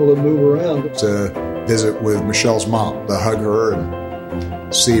to be able to move around. To visit with Michelle's mom, to hug her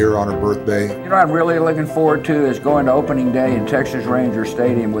and see her on her birthday. You know what I'm really looking forward to is going to opening day in Texas Ranger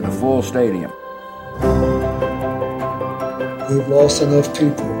Stadium with a full stadium. We've lost enough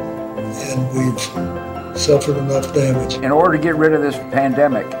people, and we've suffered enough damage. In order to get rid of this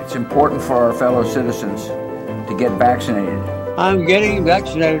pandemic, it's important for our fellow citizens to get vaccinated. I'm getting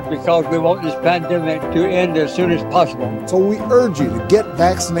vaccinated because we want this pandemic to end as soon as possible. So we urge you to get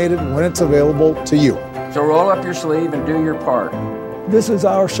vaccinated when it's available to you. So roll up your sleeve and do your part. This is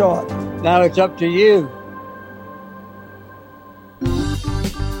our shot. Now it's up to you.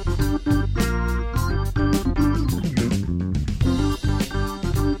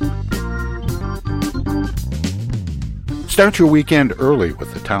 Start your weekend early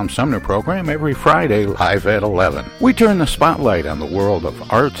with the Tom Sumner program every Friday live at 11. We turn the spotlight on the world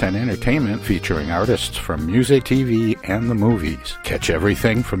of arts and entertainment featuring artists from music, TV, and the movies. Catch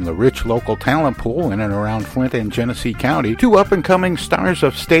everything from the rich local talent pool in and around Flint and Genesee County to up-and-coming stars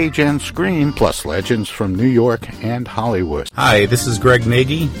of stage and screen, plus legends from New York and Hollywood. Hi, this is Greg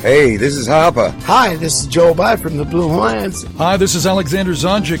Nagy. Hey, this is Harper. Hi, this is Joe Bide from the Blue Hawaiians. Hi, this is Alexander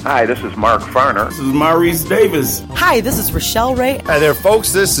Zonjic. Hi, this is Mark Farner. This is Maurice Davis. Hi, this is Rochelle Ray. Hi there,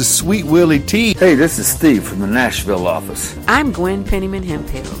 folks. This is Sweet Willie T. Hey, this is Steve from the Nashville office. I'm Gwen Pennyman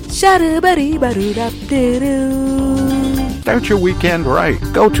Hemphill. Start your weekend right.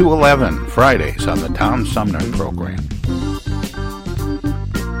 Go to 11 Fridays on the Tom Sumner program.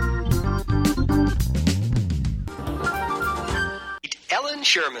 Ellen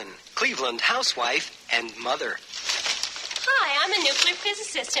Sherman, Cleveland housewife and mother. Hi, I'm a nuclear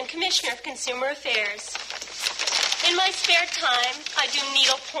physicist and commissioner of consumer affairs. In my spare time, I do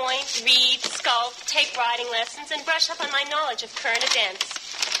needlepoint, read, sculpt, take riding lessons, and brush up on my knowledge of current events.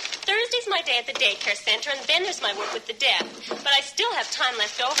 Thursday's my day at the daycare center, and then there's my work with the deaf. But I still have time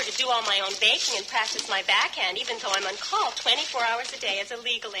left over to do all my own baking and practice my backhand, even though I'm on call 24 hours a day as a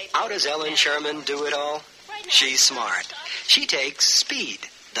legal aid. How does Ellen Sherman do it all? She's smart. She takes Speed,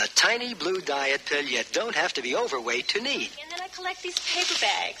 the tiny blue diet pill you don't have to be overweight to need. And then I collect these paper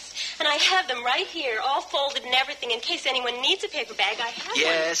bags, and I have them right here, all folded and everything. In case anyone needs a paper bag, I have one.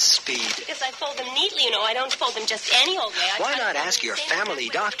 Yes, Speed. Because I fold them neatly, you know. I don't fold them just any old way. Why not ask your family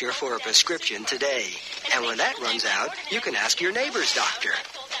doctor for a prescription today? And when that runs out, you can ask your neighbor's doctor,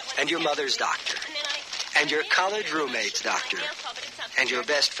 and your mother's doctor, and your college roommate's doctor, and your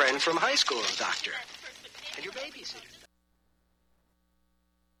best friend from high school's doctor, and your babysitter.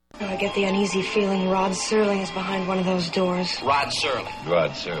 I get the uneasy feeling Rod Serling is behind one of those doors. Rod Serling.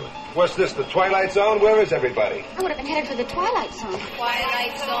 Rod Serling. What's this, the Twilight Zone? Where is everybody? I would have been headed for the Twilight Zone.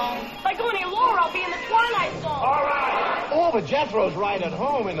 Twilight Zone. If I go any lower, I'll be in the Twilight Zone. All right. Oh, but Jethro's right at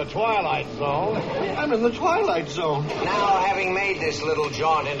home in the Twilight Zone. I'm in the Twilight Zone. Now, having made this little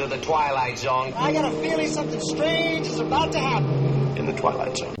jaunt into the Twilight Zone, I got a feeling something strange is about to happen. In the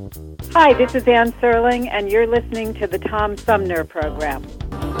Twilight Zone. Hi, this is Ann Serling, and you're listening to the Tom Sumner program.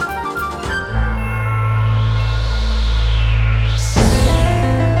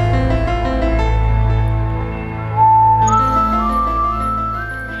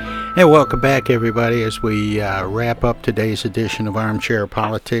 Hey, welcome back, everybody, as we wrap up today's edition of Armchair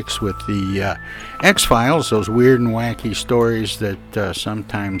Politics with the X-Files, those weird and wacky stories that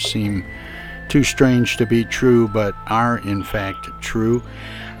sometimes seem too strange to be true, but are, in fact, true.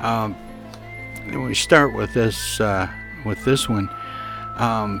 We start with this one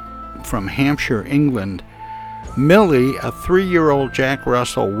from Hampshire, England. Millie, a 3-year-old Jack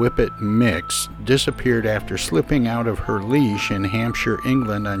Russell Whippet mix, disappeared after slipping out of her leash in Hampshire,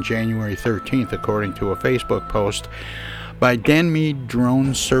 England on January 13th, according to a Facebook post by Denmead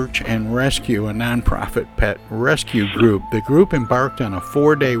Drone Search and Rescue, a nonprofit pet rescue group. The group embarked on a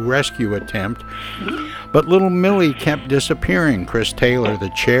 4-day rescue attempt, but little Millie kept disappearing. Chris Taylor,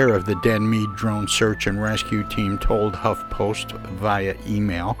 the chair of the Denmead Drone Search and Rescue team, told HuffPost via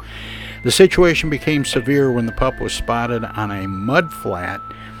email. The situation became severe when the pup was spotted on a mud flat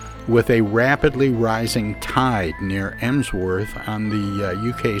with a rapidly rising tide near Emsworth on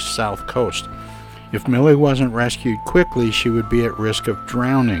the UK's south coast. If Millie wasn't rescued quickly, she would be at risk of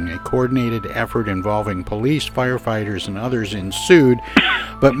drowning. A coordinated effort involving police, firefighters, and others ensued,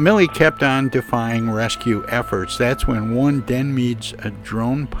 but Millie kept on defying rescue efforts. That's when one Denmead's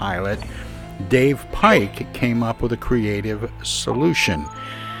drone pilot, Dave Pike, came up with a creative solution.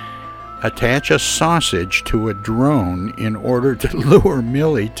 Attach a sausage to a drone in order to lure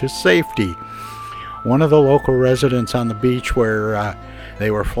Millie to safety. One of the local residents on the beach where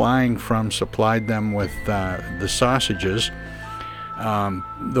they were flying from supplied them with the sausages.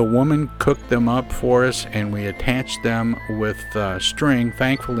 The woman cooked them up for us, and we attached them with string.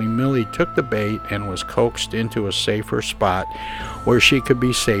 Thankfully, Millie took the bait and was coaxed into a safer spot where she could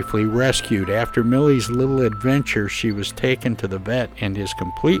be safely rescued. After Millie's little adventure, she was taken to the vet and is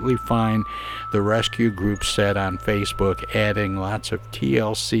completely fine, the rescue group said on Facebook, adding lots of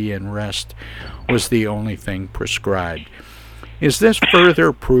TLC and rest was the only thing prescribed. Is this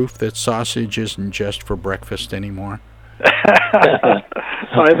further proof that sausage isn't just for breakfast anymore?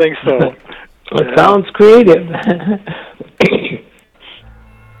 I think so. It sounds creative.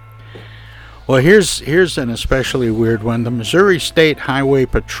 Well, here's an especially weird one. The Missouri State Highway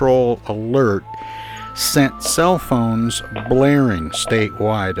Patrol alert sent cell phones blaring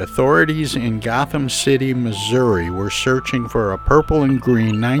statewide. Authorities in Gotham City, Missouri were searching for a purple and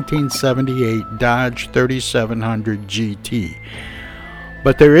green 1978 Dodge 3700 GT.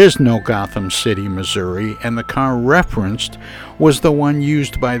 But there is no Gotham City, Missouri, and the car referenced was the one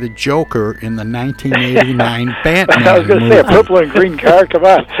used by the Joker in the 1989 Batman I was going to say a purple and green car, come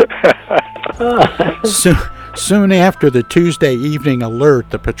on. Soon after the Tuesday evening alert,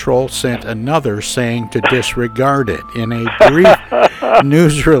 the patrol sent another saying to disregard it. In a brief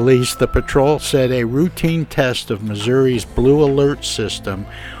news release, the patrol said a routine test of Missouri's Blue Alert system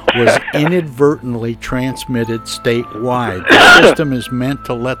was inadvertently transmitted statewide. The system is meant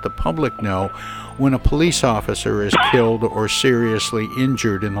to let the public know when a police officer is killed or seriously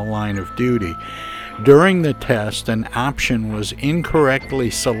injured in the line of duty. During the test, an option was incorrectly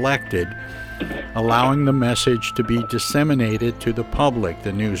selected, allowing the message to be disseminated to the public,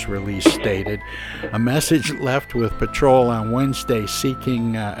 the news release stated. A message left with patrol on Wednesday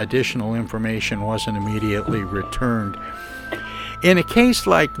seeking additional information wasn't immediately returned. In a case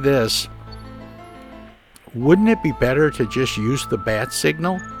like this, wouldn't it be better to just use the bat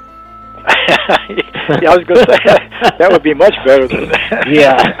signal? Yeah, I was going to say, that would be much better than that.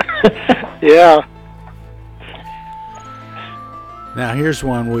 Yeah. Yeah. Now here's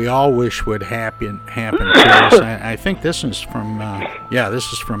one we all wish would happen to us. I think this is from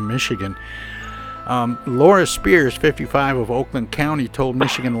Michigan. Laura Spears, 55, of Oakland County, told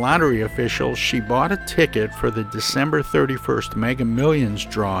Michigan lottery officials she bought a ticket for the December 31st Mega Millions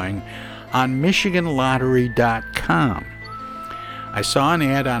drawing on MichiganLottery.com. I saw an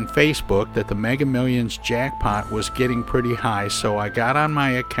ad on Facebook that the Mega Millions jackpot was getting pretty high, so I got on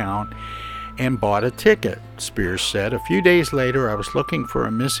my account and bought a ticket, Spears said. A few days later, I was looking for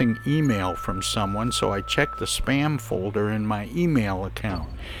a missing email from someone, so I checked the spam folder in my email account.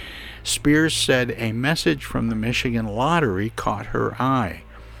 Spears said a message from the Michigan Lottery caught her eye.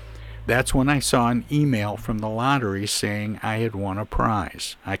 That's when I saw an email from the lottery saying I had won a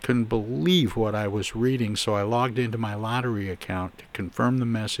prize. I couldn't believe what I was reading, so I logged into my lottery account to confirm the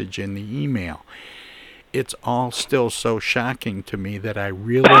message in the email. It's all still so shocking to me that I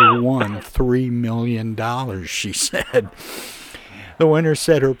really won $3 million, she said. The winner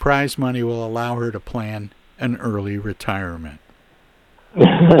said her prize money will allow her to plan an early retirement.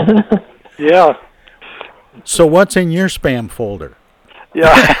 Yeah. So what's in your spam folder?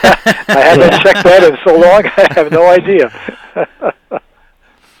 Yeah, I haven't checked that in so long, I have no idea.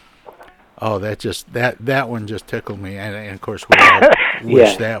 Oh, that one just tickled me, and of course we all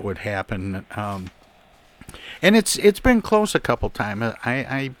wish that would happen. And it's been close a couple times.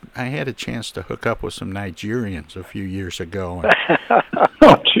 I had a chance to hook up with some Nigerians a few years ago,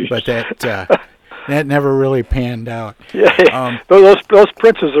 but that never really panned out. Yeah, those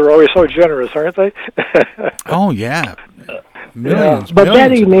princes are always so generous, aren't they? Oh yeah, millions. But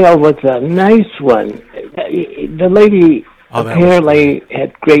millions. that email was a nice one. The lady apparently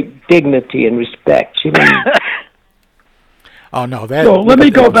had great dignity and respect. She didn't. Oh no, that. So let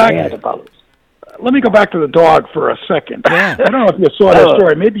me go back. Let me go back to the dog for a second. Yeah. I don't know if you saw that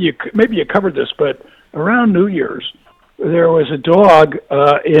story. Maybe you covered this, but around New Year's, there was a dog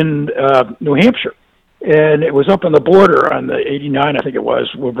in New Hampshire, and it was up on the border on the 89, I think it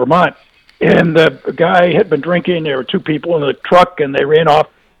was, with Vermont. And the guy had been drinking. There were two people in the truck, and they ran off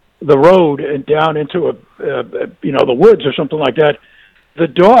the road and down into the woods or something like that. the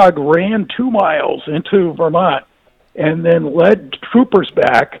dog ran 2 miles into Vermont and then led troopers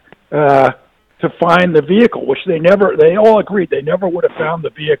back to find the vehicle, which they all agreed they never would have found the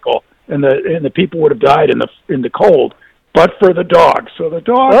vehicle, and the people would have died in the cold, but for the dog. So the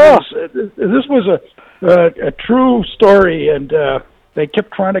dog this was a true story, and they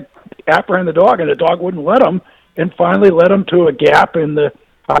kept trying to apprehend the dog, and the dog wouldn't let them, and finally led them to a gap in the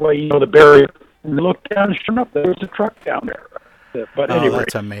highway, the barrier, and they looked down, and sure enough, there was a truck down there. But anyway,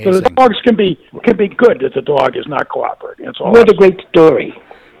 that's amazing. So the dogs can be good if the dog is not cooperating. That's all. What a great story.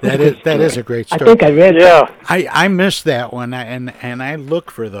 That is a great story. I think I read that. I missed that one, and I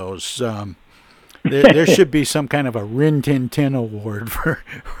look for those. There should be some kind of a Rin Tin Tin award for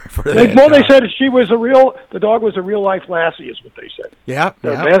that. Well, they said the dog was a real life lassie, is what they said. Yeah,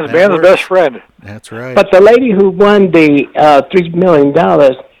 man's best friend. That's right. But the lady who won the $3 million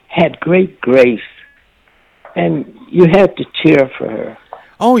had great grace, and you had to cheer for her.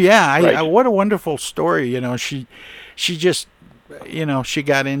 Oh yeah, what a wonderful story. She just, she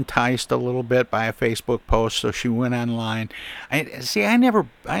got enticed a little bit by a Facebook post, so she went online. I never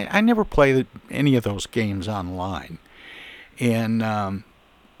play any of those games online, and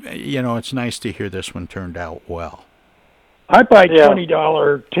it's nice to hear this one turned out well. I buy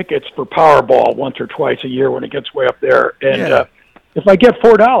 $20 tickets for Powerball once or twice a year when it gets way up there, and if I get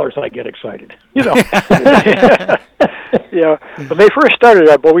 $4, I get excited. Yeah, when they first started,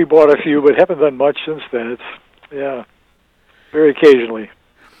 we bought a few, but haven't done much since then. It's very occasionally.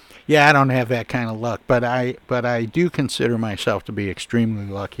 Yeah, I don't have that kind of luck, but I do consider myself to be extremely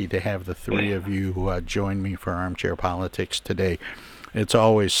lucky to have the three of you join me for Armchair Politics today. It's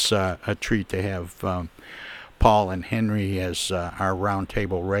always a treat to have Paul and Henry as our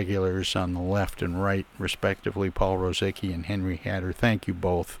roundtable regulars on the left and right, respectively. Paul Rosicki and Henry Hatter. Thank you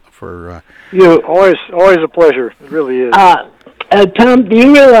both for always a pleasure. It really is. Tom, do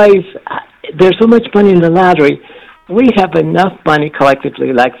you realize there's so much money in the lottery? We have enough money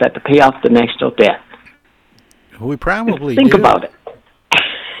collectively like that to pay off the national debt. We probably think about it.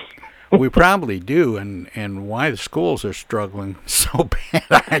 We probably do, and why the schools are struggling so bad,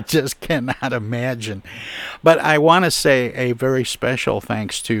 I just cannot imagine. But I want to say a very special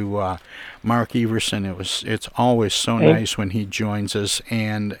thanks to Mark Everson. It's always so nice when he joins us,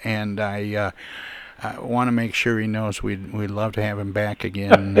 and I want to make sure he knows we'd love to have him back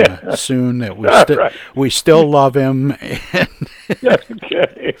again soon. That we still love him. Okay.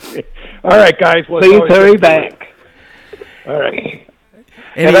 All right, guys. Please hurry back. All right.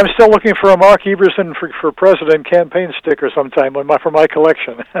 And I'm still looking for a Mark Everson for president campaign sticker sometime for my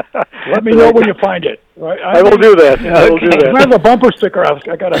collection. Let me know when you find it. Right? I will do that. I will do that. Where's the bumper sticker?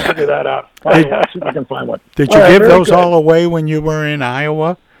 I got to figure that out. See if I can find one. Did you give those all away when you were in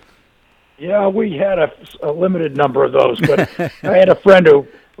Iowa? Yeah, we had a limited number of those, but I had a friend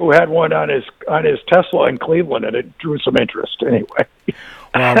who had one on his Tesla in Cleveland, and it drew some interest anyway.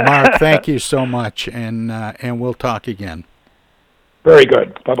 Well, Mark, thank you so much, and we'll talk again. Very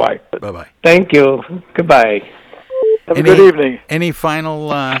good. Bye-bye. Bye-bye. Thank you. Goodbye. Have a good evening. Any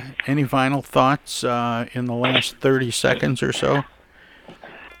final thoughts in the last 30 seconds or so?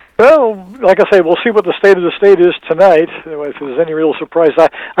 Well, like I say, we'll see what the state of the state is tonight. If there's any real surprise,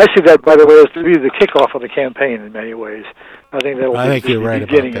 I see that, by the way, as to be the kickoff of the campaign in many ways. I think you're right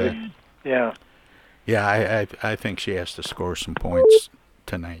about that. Yeah. Yeah, I think she has to score some points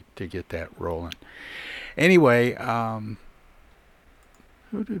tonight to get that rolling. Anyway,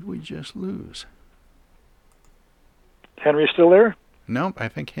 who did we just lose? Henry still there? Nope, I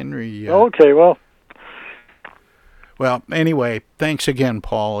think Henry... okay, well... Well, anyway, thanks again,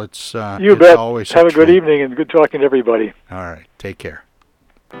 Paul. It's you it's bet. Always have a good evening and good talking to everybody. All right, take care.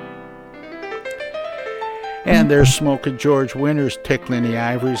 And there's Smokin' George Winters tickling the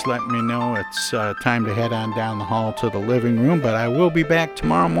ivories, letting me know it's time to head on down the hall to the living room, but I will be back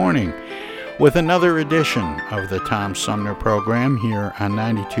tomorrow morning with another edition of the Tom Sumner program here on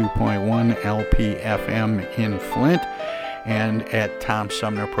 92.1 LPFM in Flint and at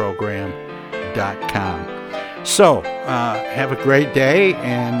TomSumnerProgram.com. So, have a great day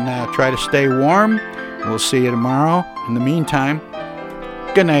and try to stay warm. We'll see you tomorrow. In the meantime,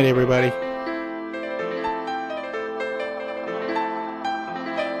 good night, everybody.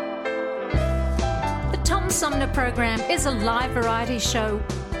 The Tom Sumner program is a live variety show.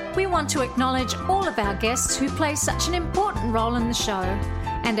 We want to acknowledge all of our guests who play such an important role in the show,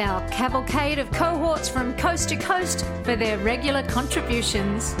 and our cavalcade of cohorts from coast to coast for their regular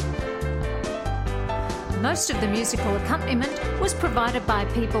contributions. Most of the musical accompaniment was provided by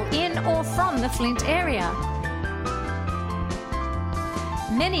people in or from the Flint area.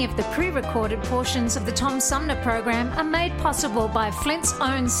 Many of the pre-recorded portions of the Tom Sumner program are made possible by Flint's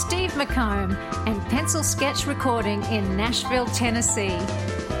own Steve McComb and Pencil Sketch Recording in Nashville, Tennessee.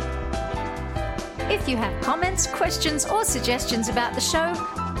 If you have comments, questions, or suggestions about the show,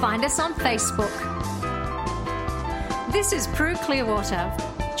 find us on Facebook. This is Prue Clearwater.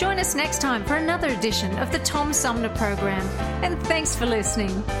 Join us next time for another edition of the Tom Sumner program, and thanks for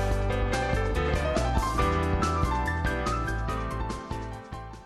listening.